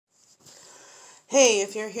Hey,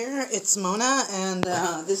 if you're here, it's Mona, and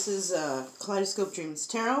this is Kaleidoscope Dreams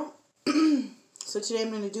Tarot. So today I'm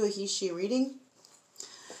going to do a he-she reading,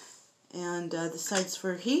 and this side's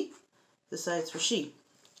for he, this side's for she.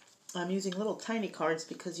 I'm using little tiny cards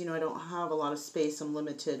because, I don't have a lot of space. I'm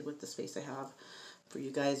limited with the space I have for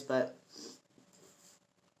you guys, but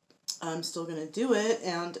I'm still going to do it,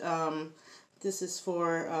 and this is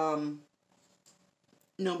for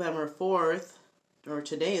November 4th. Or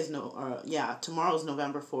today is tomorrow's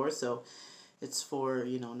November 4th, so it's for,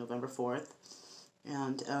 November 4th.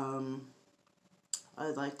 And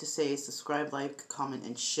I'd like to say subscribe, like, comment,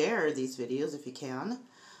 and share these videos if you can.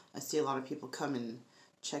 I see a lot of people come and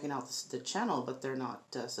checking out the channel, but they're not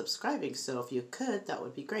subscribing, so if you could, that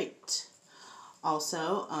would be great.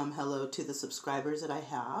 Also, hello to the subscribers that I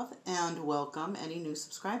have, and welcome any new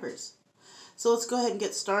subscribers. So let's go ahead and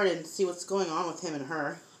get started and see what's going on with him and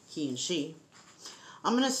her, he and she.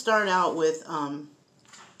 I'm going to start out with him.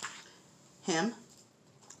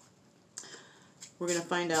 We're going to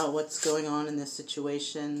find out what's going on in this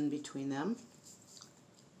situation between them.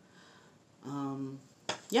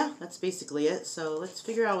 Yeah, that's basically it. So let's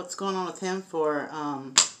figure out what's going on with him for,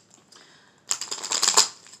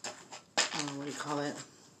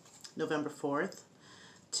 November 4th.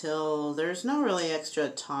 Till there's no really extra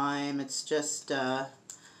time. It's just,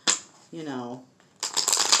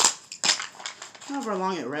 however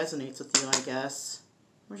long it resonates with you, I guess.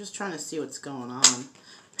 We're just trying to see what's going on.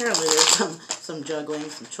 Apparently there's some juggling,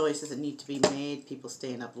 some choices that need to be made. People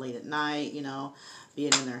staying up late at night,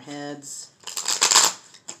 being in their heads,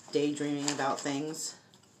 daydreaming about things.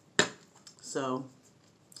 So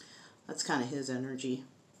that's kind of his energy.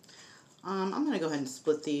 I'm going to go ahead and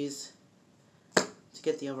split these to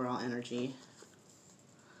get the overall energy.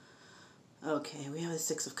 Okay, we have the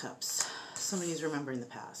Six of Cups. Somebody's remembering the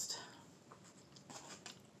past.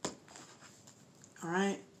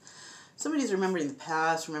 Alright, somebody's remembering the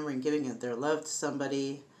past, remembering giving their love to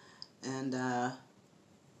somebody, and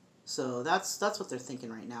so that's what they're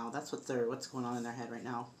thinking right now. That's what's going on in their head right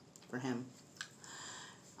now for him.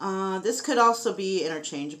 This could also be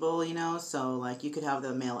interchangeable, so like you could have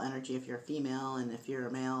the male energy if you're a female, and if you're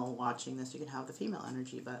a male watching this, you can have the female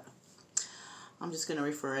energy, but I'm just going to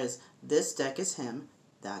refer as this deck is him,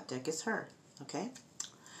 that deck is her, okay?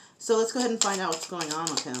 So let's go ahead and find out what's going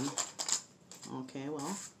on with him. Okay, well,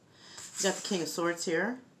 we got the King of Swords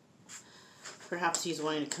here. Perhaps he's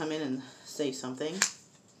wanting to come in and say something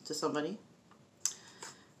to somebody.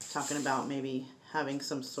 Talking about maybe having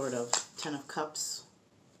some sort of Ten of Cups.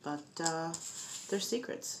 But they're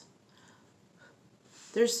secrets.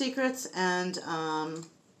 They're secrets, and,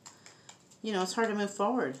 it's hard to move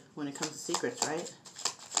forward when it comes to secrets, right?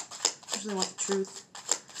 Usually want the truth.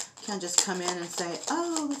 Can't just come in and say,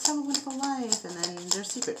 oh, let's have a wonderful life, and then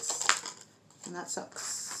there's secrets. And that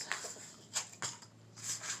sucks.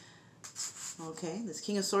 Okay, this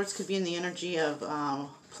King of Swords could be in the energy of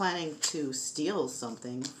planning to steal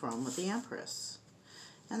something from the Empress.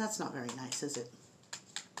 And that's not very nice, is it?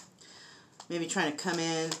 Maybe trying to come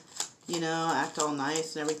in, act all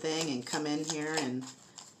nice and everything, and come in here and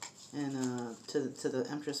to the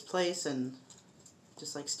Empress place and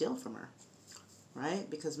just like steal from her, right?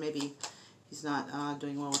 Because maybe he's not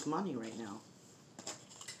doing well with money right now.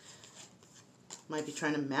 Might be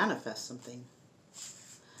trying to manifest something.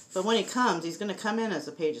 But when he comes, he's going to come in as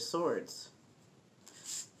a Page of Swords.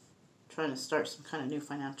 Trying to start some kind of new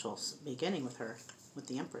financial beginning with her, with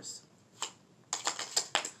the Empress.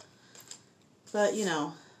 But,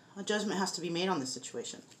 a judgment has to be made on this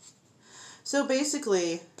situation. So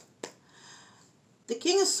basically, the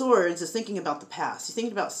King of Swords is thinking about the past. He's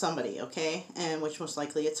thinking about somebody, okay? And which most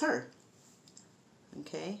likely it's her.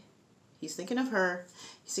 Okay? He's thinking of her.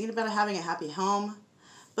 He's thinking about having a happy home.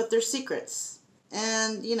 But there's secrets.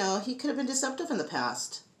 And, he could have been deceptive in the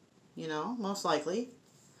past. Most likely.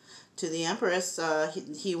 To the Empress,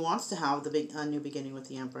 he wants to have a new beginning with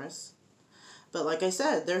the Empress. But like I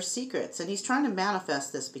said, there's secrets. And he's trying to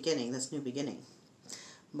manifest this beginning, this new beginning.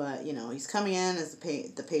 But, he's coming in as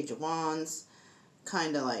the Page of Wands.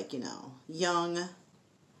 Kind of like, young,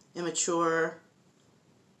 immature,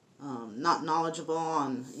 not knowledgeable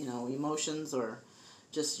on, emotions, or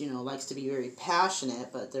just, likes to be very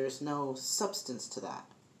passionate, but there's no substance to that.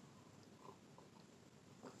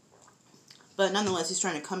 But nonetheless, he's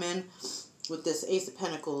trying to come in with this Ace of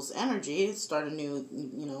Pentacles energy, start a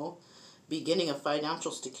new, beginning of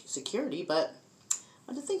financial security, but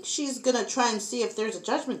I think she's going to try and see if there's a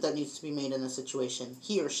judgment that needs to be made in the situation.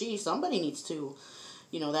 He or she, somebody needs to,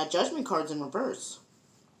 that judgment card's in reverse.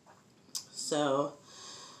 So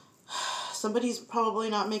somebody's probably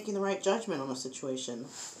not making the right judgment on a situation.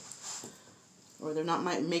 or they're not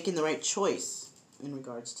making the right choice in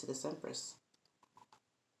regards to this Empress.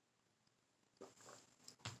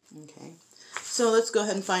 Okay, so let's go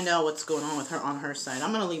ahead and find out what's going on with her on her side.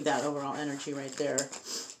 I'm going to leave that overall energy right there.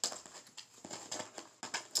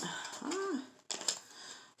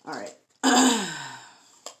 All right.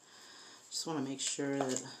 Just want to make sure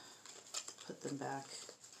that put them back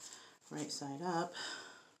right side up.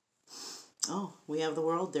 Oh, we have the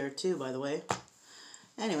World there too, by the way.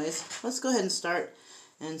 Anyways, let's go ahead and start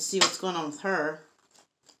and see what's going on with her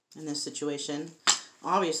in this situation.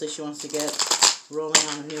 Obviously, she wants to get rolling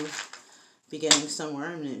on a new beginning somewhere,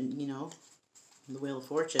 and you know, the Wheel of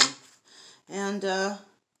Fortune. And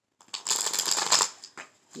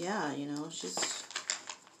yeah, you know, she's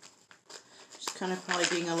kind of probably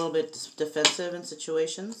being a little bit defensive in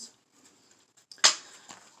situations.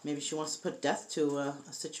 Maybe she wants to put death to a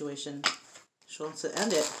situation. She wants to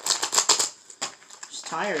end it. She's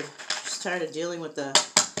tired. She's tired of dealing with the...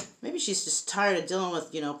 Maybe she's just tired of dealing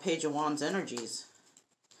with, you know, Page of Wands energies.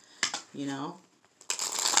 You know?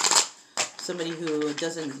 Somebody who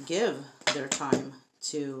doesn't give their time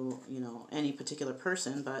to, you know, any particular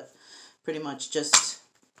person, but pretty much just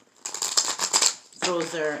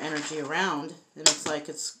throws their energy around. And it's like,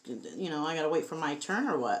 it's, you know, I gotta wait for my turn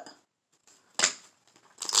or what?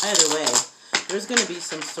 Either way, there's going to be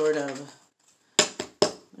some sort of...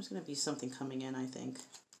 There's going to be something coming in, I think.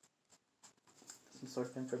 Some sort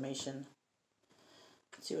of information.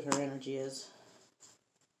 Let's see what her energy is.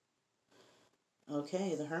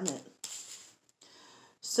 Okay, the Hermit.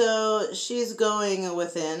 So she's going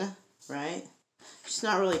within, right? She's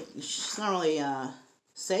not really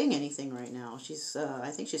saying anything right now. She's I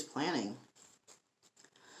think she's planning.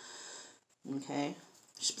 Okay.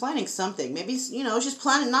 She's planning something. Maybe, you know, she's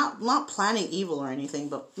planning, not planning evil or anything,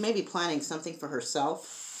 but maybe planning something for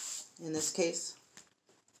herself in this case.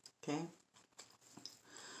 Okay.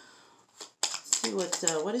 Let's see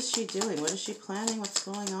what is she doing? What is she planning? What's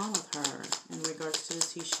going on with her in regards to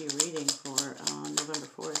this he-she reading for November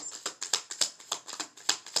 4th?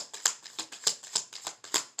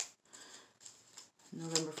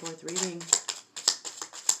 November 4th reading.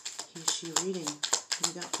 He-she reading. What do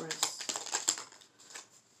you got for us?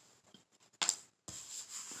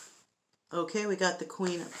 Okay, we got the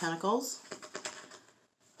Queen of Pentacles.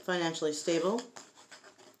 Financially stable.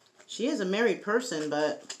 She is a married person,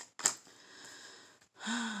 but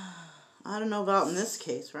I don't know about in this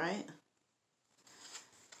case, right?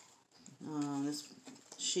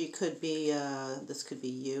 She could be, this could be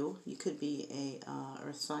you. You could be a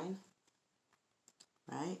earth sign,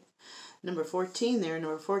 right? Number 14 there,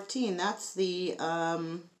 number 14, that's the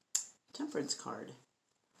Temperance card.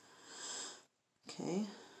 Okay.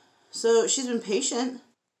 So she's been patient.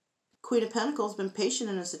 Queen of Pentacles been patient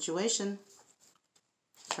in a situation.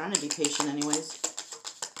 Trying to be patient anyways.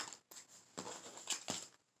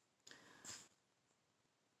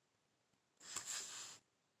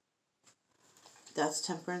 That's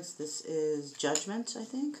Temperance. This is Judgment, I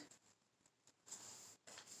think.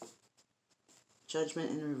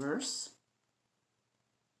 Judgment in reverse.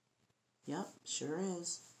 Yep, sure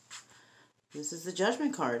is. This is the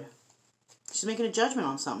Judgment card. She's making a judgment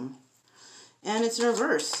on something. And it's in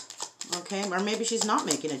reverse. Okay? Or maybe she's not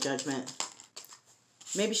making a judgment.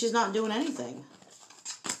 Maybe she's not doing anything.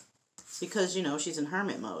 Because, you know, she's in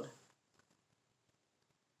hermit mode.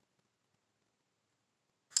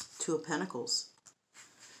 Two of Pentacles.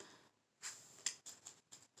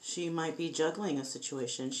 She might be juggling a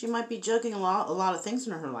situation. She might be juggling a lot of things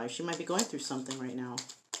in her life. She might be going through something right now.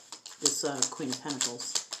 This Queen of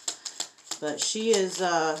Pentacles. But she is...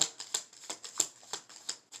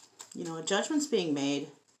 you know, a judgment's being made,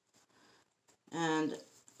 and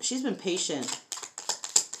she's been patient,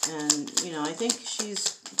 and, you know, I think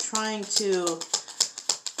she's trying to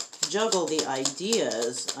juggle the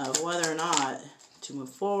ideas of whether or not to move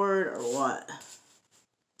forward or what.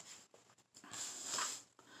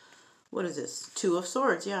 What is this? Two of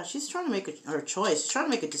Swords. Yeah, she's trying to make her choice. She's trying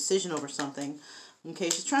to make a decision over something. Okay,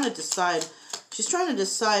 she's trying to decide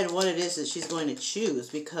what it is that she's going to choose,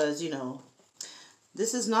 because, you know,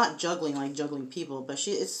 this is not juggling like juggling people, but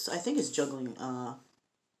I think it's juggling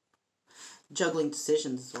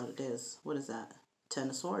decisions is what it is. What is that? Ten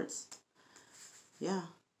of Swords. Yeah.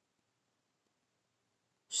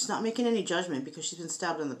 She's not making any judgment because she's been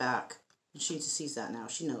stabbed in the back. And she sees that now.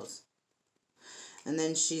 She knows. And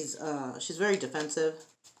then she's very defensive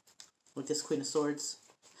with this Queen of Swords.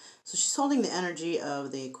 So she's holding the energy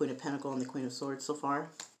of the Queen of Pentacles and the Queen of Swords so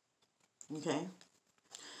far. Okay.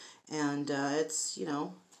 And it's, you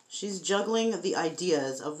know, she's juggling the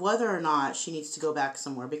ideas of whether or not she needs to go back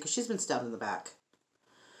somewhere because she's been stabbed in the back.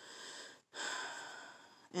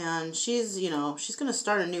 And she's, you know, she's going to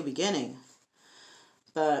start a new beginning.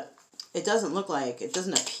 But it doesn't look like, it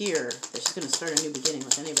doesn't appear that she's going to start a new beginning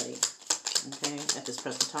with anybody. Okay, at this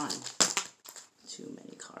present time. Too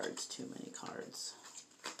many cards, too many cards.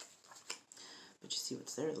 But you see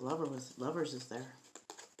what's there. The lovers is there.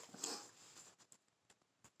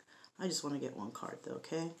 I just want to get one card though,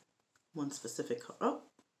 okay? One specific card. Oh!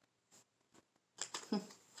 I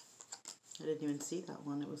didn't even see that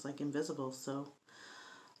one. It was like invisible, so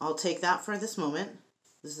I'll take that for this moment.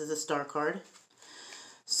 This is a star card.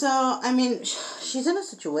 So, I mean, she's in a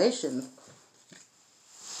situation.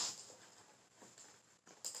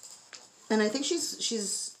 And I think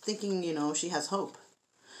she's thinking, you know, she has hope.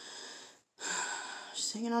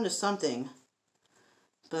 She's hanging on to something.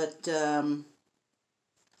 But, I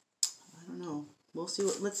don't know. We'll see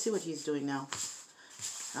what, let's see what he's doing now.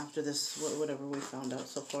 After this, whatever we found out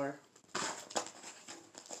so far.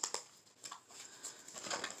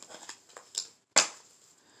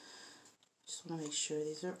 Just want to make sure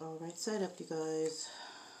these are all right side up, you guys.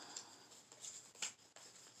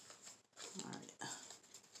 Alright.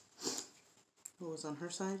 What was on her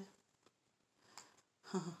side?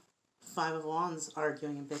 Five of Wands,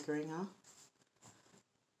 arguing and bickering, huh?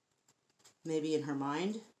 Maybe in her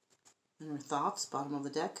mind, in her thoughts, bottom of the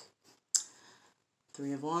deck.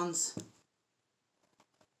 Three of Wands.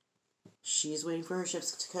 She's waiting for her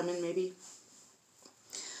ships to come in, maybe.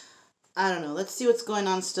 I don't know. Let's see what's going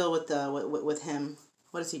on still with him.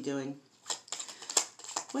 What is he doing?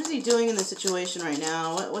 What is he doing in the situation right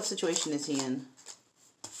now? What situation is he in?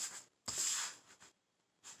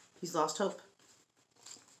 He's lost hope.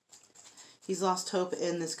 He's lost hope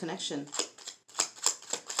in this connection.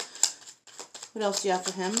 What else do you have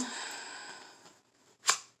for him?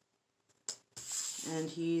 And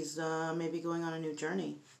he's maybe going on a new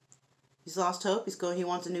journey. He's lost hope. He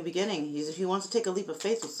wants a new beginning. He wants to take a leap of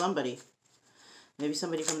faith with somebody. Maybe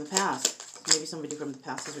somebody from the past. Maybe somebody from the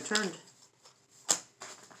past has returned.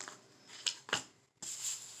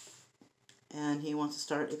 And he wants to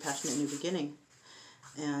start a passionate new beginning.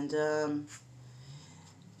 And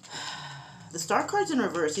the star card's in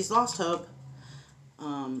reverse. He's lost hope.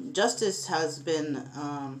 Justice has been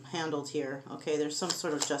handled here. Okay, there's some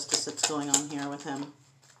sort of justice that's going on here with him.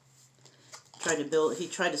 He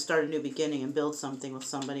tried to start a new beginning and build something with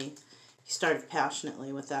somebody. He started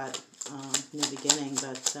passionately with that new beginning,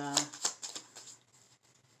 but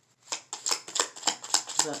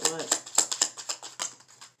what?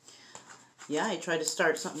 Yeah, he tried to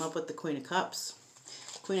start something up with the Queen of Cups.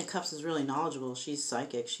 Queen of Cups is really knowledgeable. She's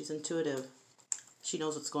psychic. She's intuitive. She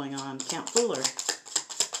knows what's going on. Can't fool her.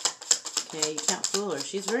 Okay, you can't fool her.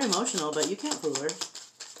 She's very emotional, but you can't fool her.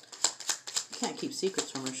 You can't keep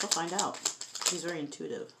secrets from her. She'll find out. She's very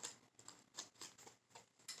intuitive.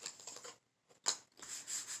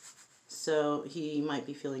 So he might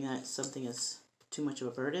be feeling that something is too much of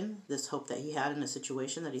a burden. This hope that he had in a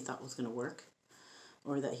situation that he thought was going to work.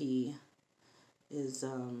 Or that he is,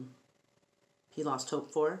 he lost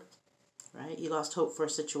hope for. Right? He lost hope for a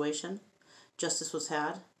situation. Justice was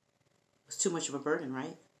had. It was too much of a burden,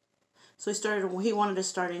 right? So he wanted to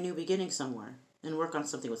start a new beginning somewhere and work on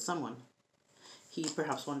something with someone. He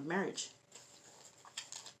perhaps wanted marriage.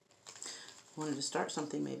 Wanted to start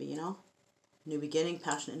something maybe, you know? New beginning,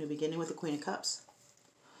 passionate new beginning with the Queen of Cups.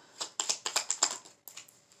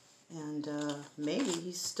 And maybe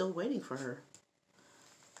he's still waiting for her.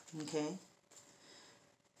 Okay.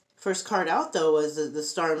 First card out, though, was the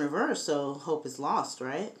Star in reverse, so hope is lost,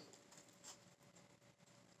 right?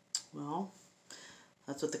 Well,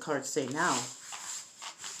 that's what the cards say now.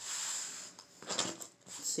 Let's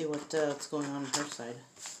see what's going on her side.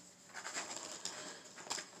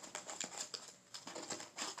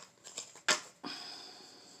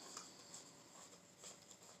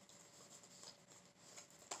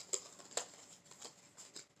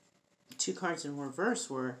 Two cards in reverse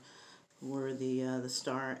were the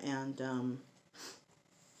Star and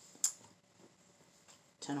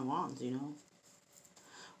Ten of Wands, you know.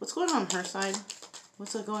 What's going on her side?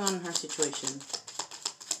 What's going on in her situation?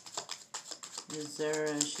 Is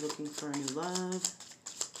she looking for a new love?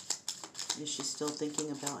 Is she still thinking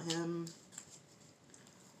about him?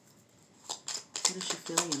 What is she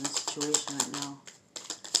feeling in this situation right now?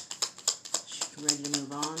 Is she ready to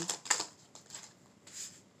move on?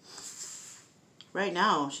 Right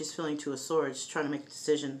now, she's feeling Two of Swords. She's trying to make a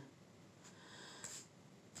decision.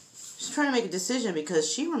 She's trying to make a decision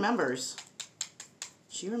because she remembers.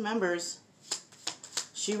 She remembers.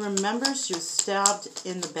 She remembers she was stabbed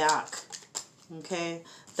in the back. Okay?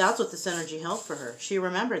 That's what this energy held for her. She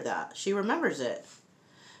remembered that. She remembers it.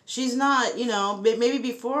 She's not, you know, maybe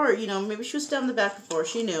before, you know, maybe she was stabbed in the back before,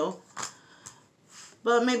 she knew.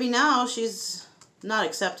 But maybe now she's not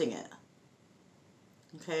accepting it.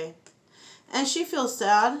 Okay? And she feels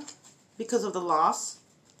sad because of the loss.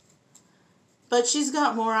 But she's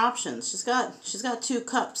got more options. She's got 2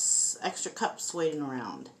 cups, extra cups waiting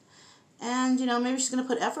around. And, you know, maybe she's going to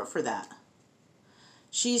put effort for that.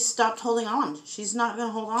 She's stopped holding on. She's not going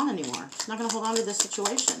to hold on anymore. She's not going to hold on to this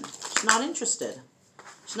situation. She's not interested.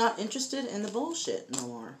 She's not interested in the bullshit no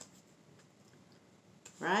more.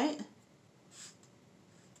 Right?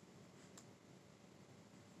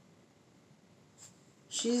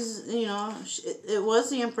 She's, you know, it was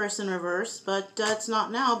the Empress in reverse, but it's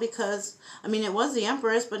not now because, I mean, it was the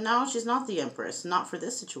Empress, but now she's not the Empress. Not for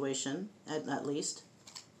this situation, at least.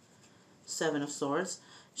 7 of Swords.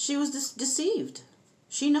 She was deceived.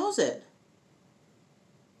 She knows it.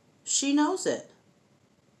 She knows it.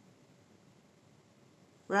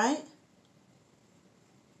 Right?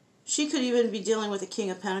 She could even be dealing with the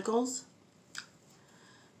King of Pentacles.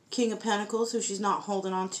 King of Pentacles, who she's not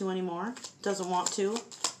holding on to anymore. Doesn't want to.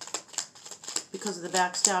 Because of the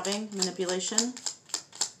backstabbing, manipulation,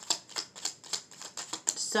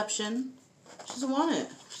 deception. She doesn't want it.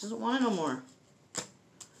 She doesn't want it no more.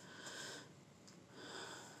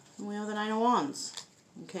 And we have the 9 of Wands.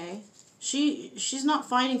 Okay? She's not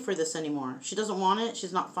fighting for this anymore. She doesn't want it.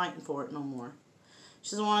 She's not fighting for it no more.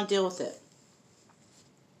 She doesn't want to deal with it.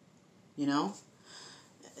 You know?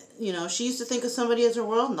 You know, she used to think of somebody as her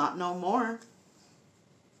world, not no more.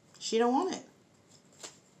 She don't want it.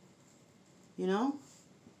 You know?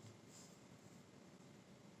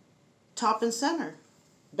 Top and center.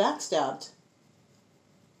 Backstabbed.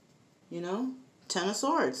 You know? 10 of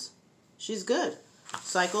Swords. She's good.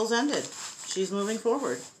 Cycle's ended. She's moving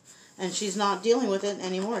forward. And she's not dealing with it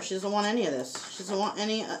anymore. She doesn't want any of this. She doesn't want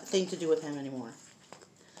anything to do with him anymore.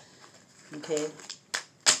 Okay?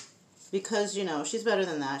 Because, you know, she's better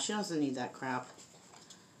than that. She doesn't need that crap.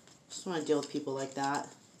 Just want to deal with people like that.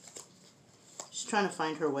 She's trying to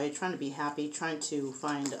find her way, trying to be happy, trying to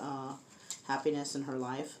find happiness in her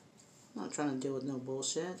life. Not trying to deal with no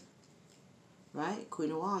bullshit. Right?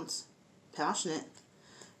 Queen of Wands. Passionate.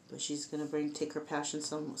 But she's going to take her passion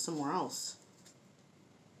somewhere else.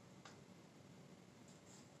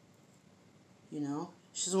 You know?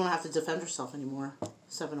 She doesn't want to have to defend herself anymore.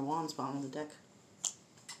 7 of Wands, bottom of the deck.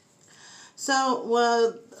 So,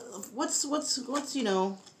 what's you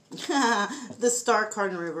know, the Star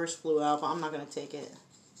card in reverse flew out, but I'm not going to take it.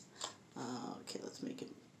 Okay, let's make it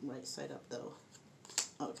right side up, though.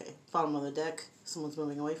 Okay, bottom of the deck. Someone's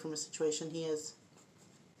moving away from a situation. He is.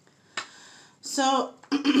 So,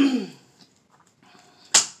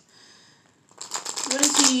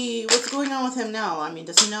 what's going on with him now? I mean,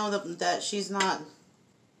 does he know that she's not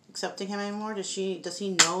accepting him anymore? Does he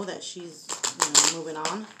know that she's, you know, moving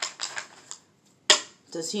on?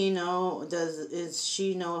 Does he know, does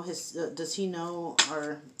she know,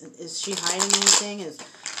 or is she hiding anything? Is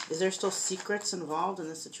there still secrets involved in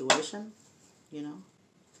this situation? You know?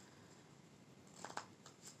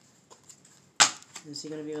 Is he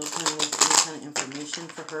going to be able to find any kind of information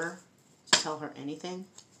for her to tell her anything?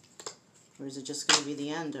 Or is it just going to be the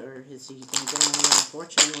end? Or is he going to get on a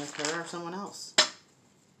fortune with her or someone else?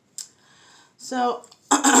 So,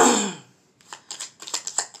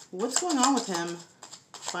 what's going on with him?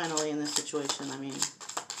 Finally, in this situation, I mean,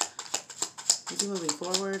 is he moving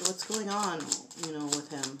forward? What's going on, you know, with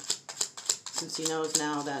him? Since he knows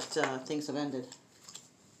now that things have ended.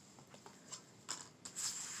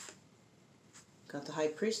 Got the High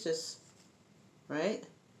Priestess, right?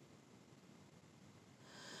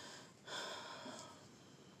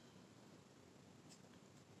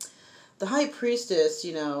 The High Priestess,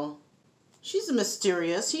 you know, she's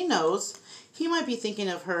mysterious. He knows. He might be thinking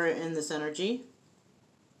of her in this energy.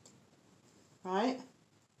 Right?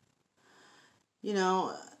 You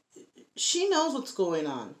know, she knows what's going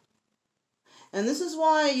on. And this is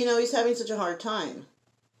why, you know, he's having such a hard time.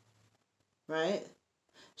 Right?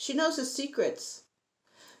 She knows his secrets.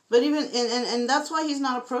 But even, and that's why he's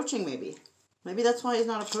not approaching, maybe. Maybe that's why he's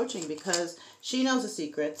not approaching, because she knows the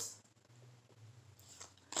secrets.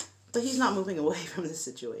 But he's not moving away from this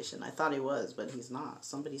situation. I thought he was, but he's not.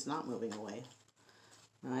 Somebody's not moving away.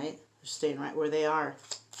 Right? They're staying right where they are.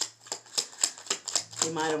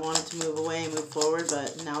 They might have wanted to move away and move forward,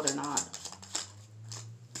 but now they're not.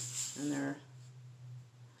 And they're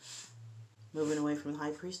moving away from the High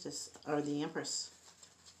Priestess, or the Empress.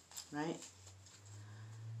 Right?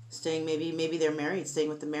 Staying, maybe they're married, staying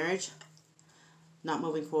with the marriage. Not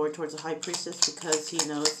moving forward towards the High Priestess because he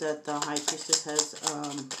knows that the High Priestess has,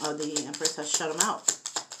 the Empress has shut him out.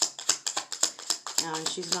 And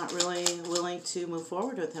she's not really willing to move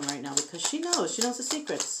forward with him right now because she knows the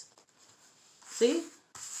secrets. See?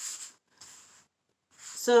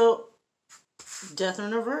 So, death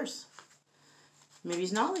in reverse. Maybe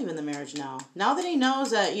he's not leaving the marriage now. Now that he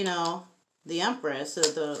knows that, the Empress,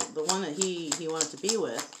 the one that he wanted to be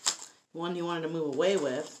with, the one he wanted to move away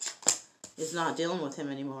with, is not dealing with him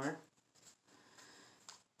anymore.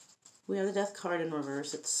 We have the Death card in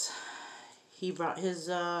reverse. He brought his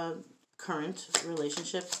current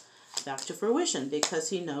relationship back to fruition because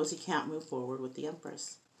he knows he can't move forward with the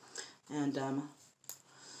Empress. And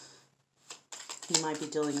he might be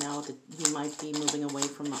dealing now with he might be moving away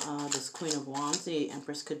from this Queen of Wands. The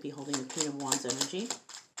Empress could be holding the Queen of Wands energy.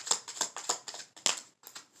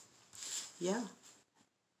 Yeah.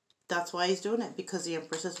 That's why he's doing it, because the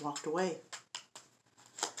Empress has walked away.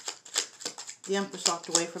 The Empress walked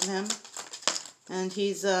away from him, and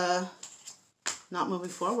he's not moving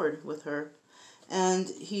forward with her. And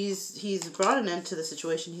he's brought an end to the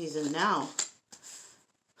situation he's in now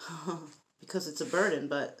because it's a burden,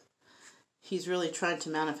 but he's really trying to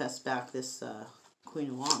manifest back this Queen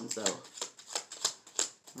of Wands, though.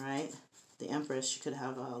 Right? The Empress, she could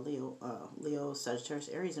have Leo, Sagittarius,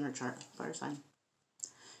 Aries in her chart, fire sign.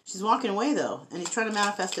 She's walking away, though, and he's trying to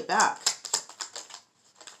manifest it back.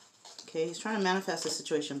 Okay, he's trying to manifest the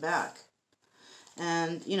situation back.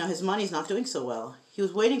 And, his money's not doing so well. He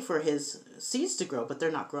was waiting for his seeds to grow, but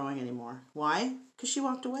they're not growing anymore. Why? Because she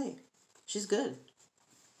walked away. She's good.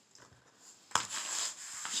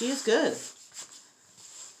 She is good.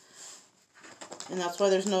 And that's why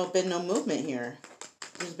there's been no movement here.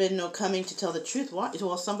 There's been no coming to tell the truth. Why?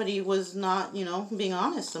 Well, somebody was not, being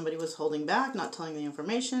honest. Somebody was holding back, not telling the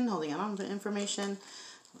information, holding on to information,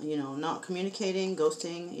 not communicating,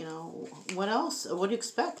 ghosting, What else? What do you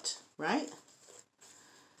expect, right?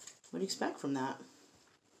 What do you expect from that?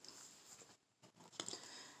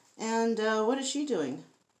 And what is she doing?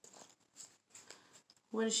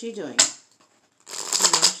 What is she doing?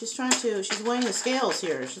 She's weighing the scales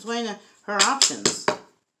here. She's weighing her options.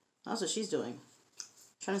 That's what she's doing.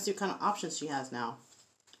 Trying to see what kind of options she has now.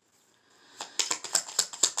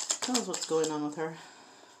 Tell us what's going on with her.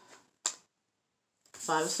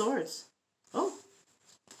 5 of Swords. Oh,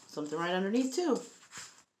 something right underneath too.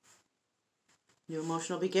 New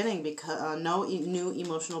emotional beginning, because new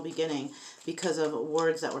emotional beginning because of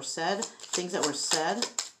words that were said, things that were said,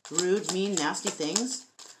 rude, mean, nasty things.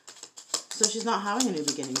 So she's not having a new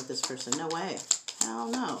beginning with this person. No way. Hell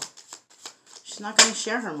no. She's not going to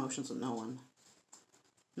share her emotions with no one.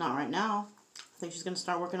 Not right now. I think she's going to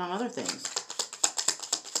start working on other things.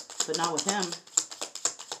 But not with him.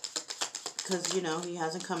 Because, he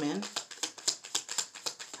hasn't come in.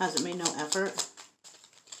 Hasn't made no effort.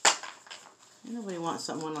 Nobody wants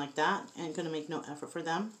someone like that. Ain't going to make no effort for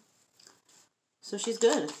them. So she's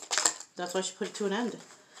good. That's why she put it to an end.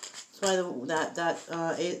 That's why that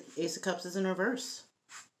Ace of Cups is in reverse.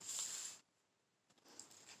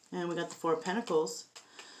 And we got the 4 of Pentacles.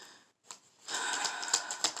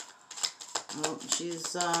 Oh,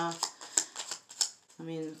 she's, 4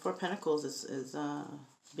 of Pentacles is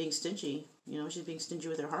being stingy. She's being stingy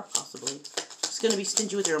with her heart, possibly. She's going to be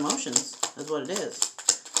stingy with her emotions, is what it is.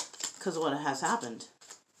 Because of what has happened.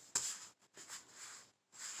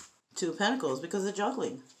 2 of Pentacles, because of the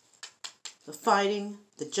juggling. The fighting,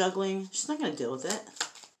 the juggling. She's not going to deal with it.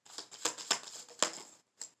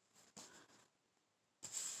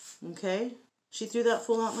 Okay? She threw that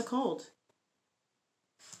fool out in the cold.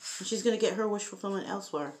 And she's going to get her wish fulfillment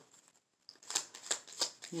elsewhere.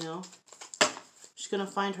 She's going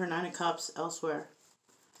to find her 9 of Cups elsewhere.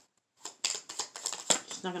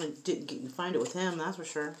 She's not going to find it with him, that's for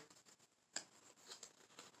sure.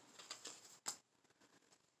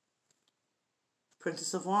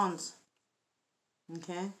 Princess of Wands.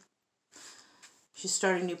 Okay? She's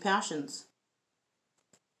starting new passions.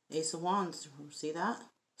 Ace of Wands. See that?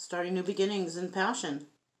 Starting new beginnings in passion.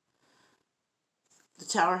 The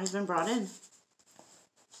Tower has been brought in.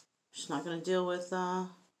 She's not going to deal with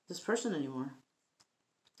this person anymore.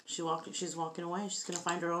 She's walking away. She's going to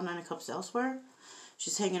find her own 9 of Cups elsewhere.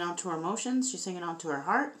 She's hanging on to her emotions. She's hanging on to her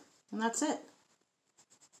heart. And that's it.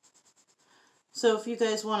 So if you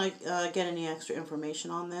guys want to get any extra information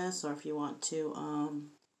on this, or if you want to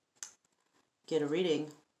get a reading,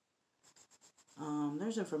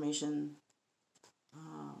 there's information.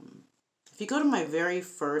 If you go to my very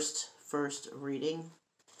first reading,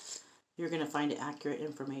 you're going to find accurate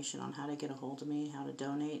information on how to get a hold of me, how to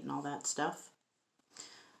donate, and all that stuff.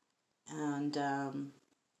 And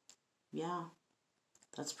yeah,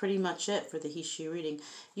 that's pretty much it for the he-she reading.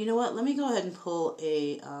 You know what? Let me go ahead and pull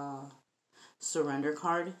a surrender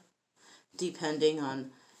card, depending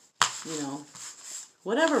on, you know,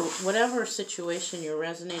 whatever situation you're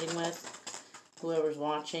resonating with, whoever's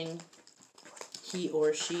watching, he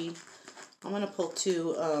or she. I'm going to pull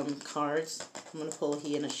two cards. I'm going to pull a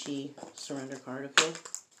he and a she surrender card, okay?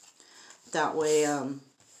 That way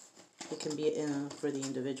it can be for the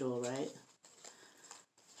individual, right?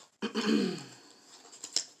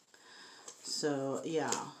 So,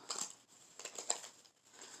 yeah.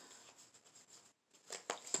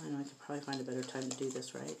 I know I could probably find a better time to do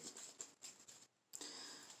this, right?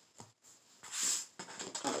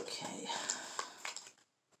 Okay.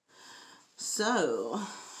 So, I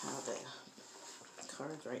have the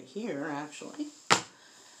cards right here, actually.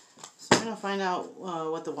 So I'm going to find out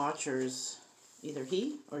what the watchers, either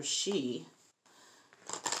he or she,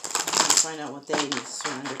 I'm going to find out what they need to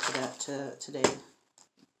surrender to that today.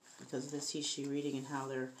 Because of this he, she reading and how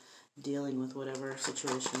they're dealing with whatever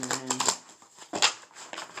situation they're in.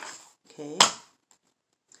 Okay.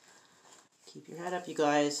 Keep your head up, you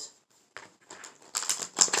guys.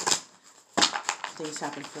 Things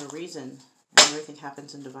happen for a reason. And everything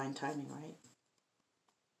happens in divine timing, right?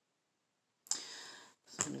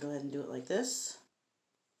 So I'm going to go ahead and do it like this.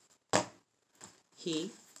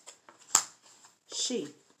 He. She.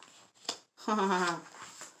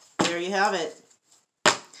 There you have it.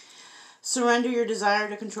 Surrender your desire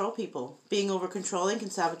to control people. Being over-controlling can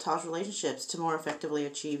sabotage relationships. To more effectively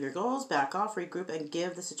achieve your goals, back off, regroup, and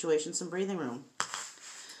give the situation some breathing room.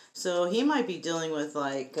 So he might be dealing with,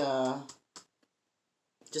 like,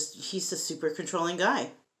 he's a super controlling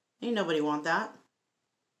guy. Ain't nobody want that.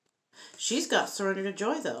 She's got surrender to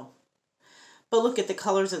joy, though. But look at the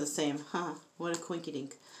colors are the same. Huh, what a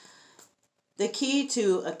quinky-dink. A key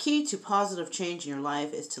to positive change in your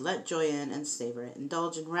life is to let joy in and savor it.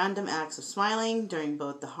 Indulge in random acts of smiling during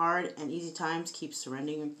both the hard and easy times. Keep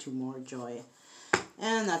surrendering to more joy.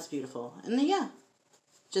 And that's beautiful. And then, yeah,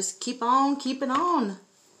 just keep on keeping on.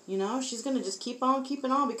 You know, she's going to just keep on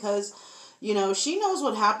keeping on because, you know, she knows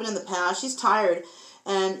what happened in the past. She's tired.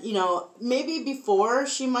 And, you know, maybe before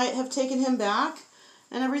she might have taken him back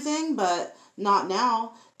and everything, but not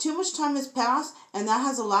now. Too much time has passed, and that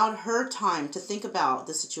has allowed her time to think about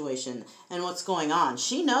the situation and what's going on.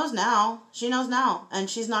 She knows now. She knows now, and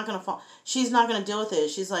she's not gonna fall. She's not gonna deal with it.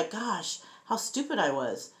 She's like, "Gosh, how stupid I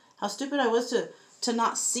was! How stupid I was to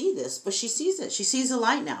not see this." But she sees it. She sees the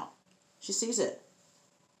light now. She sees it,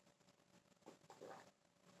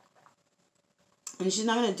 and she's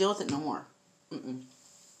not gonna deal with it no more.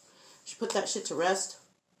 She put that shit to rest.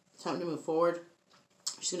 It's time to move forward.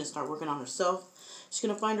 She's gonna start working on herself. She's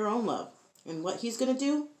going to find her own love. And what he's going to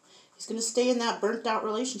do, he's going to stay in that burnt out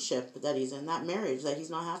relationship that he's in, that marriage that he's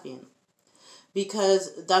not happy in.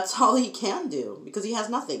 Because that's all he can do. Because he has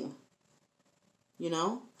nothing. You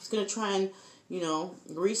know? He's going to try and, you know,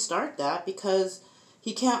 restart that because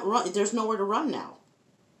he can't run. There's nowhere to run now.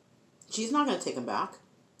 She's not going to take him back.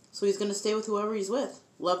 So he's going to stay with whoever he's with.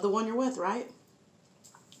 Love the one you're with, right?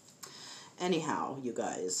 Anyhow, you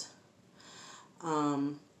guys.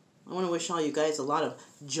 I want to wish all you guys a lot of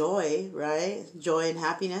joy, right? Joy and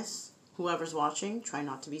happiness. Whoever's watching, try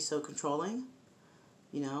not to be so controlling.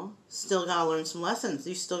 You know, still got to learn some lessons.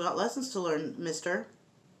 You still got lessons to learn, mister.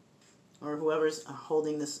 Or whoever's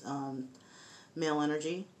holding this male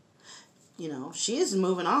energy. You know, she is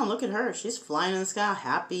moving on. Look at her. She's flying in the sky,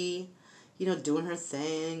 happy. You know, doing her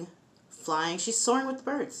thing. Flying. She's soaring with the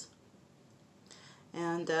birds.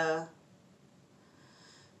 And,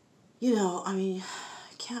 you know, I mean,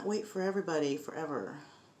 can't wait for everybody forever.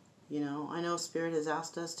 You know, I know Spirit has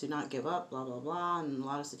asked us to not give up, blah, blah, blah, in a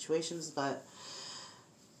lot of situations, but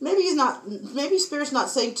maybe Spirit's not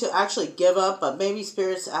saying to actually give up, but maybe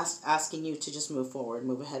Spirit's asking you to just move forward,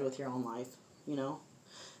 move ahead with your own life, you know,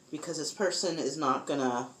 because this person is not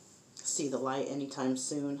gonna see the light anytime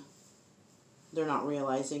soon. They're not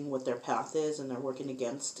realizing what their path is, and they're working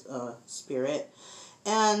against Spirit.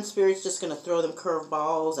 And Spirit's just going to throw them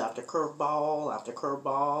curveballs after curveball after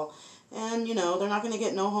curveball. And, you know, they're not going to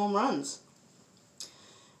get no home runs.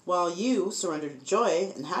 While you surrender to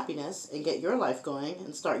joy and happiness and get your life going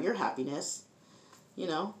and start your happiness, you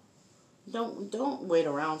know, don't wait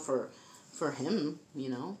around for him, you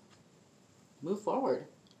know. Move forward.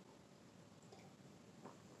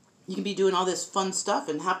 You can be doing all this fun stuff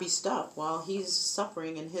and happy stuff while he's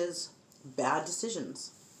suffering in his bad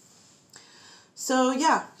decisions. So,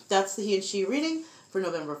 yeah, that's the he and she reading for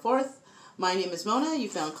November 4th. My name is Mona. You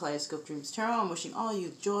found Kaleidoscope Dreams Tarot. I'm wishing all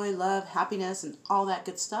you joy, love, happiness, and all that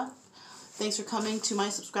good stuff. Thanks for coming to my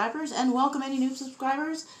subscribers, and welcome any new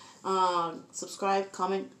subscribers. Subscribe,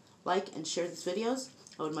 comment, like, and share these videos.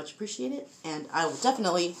 I would much appreciate it, and I will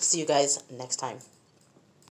definitely see you guys next time.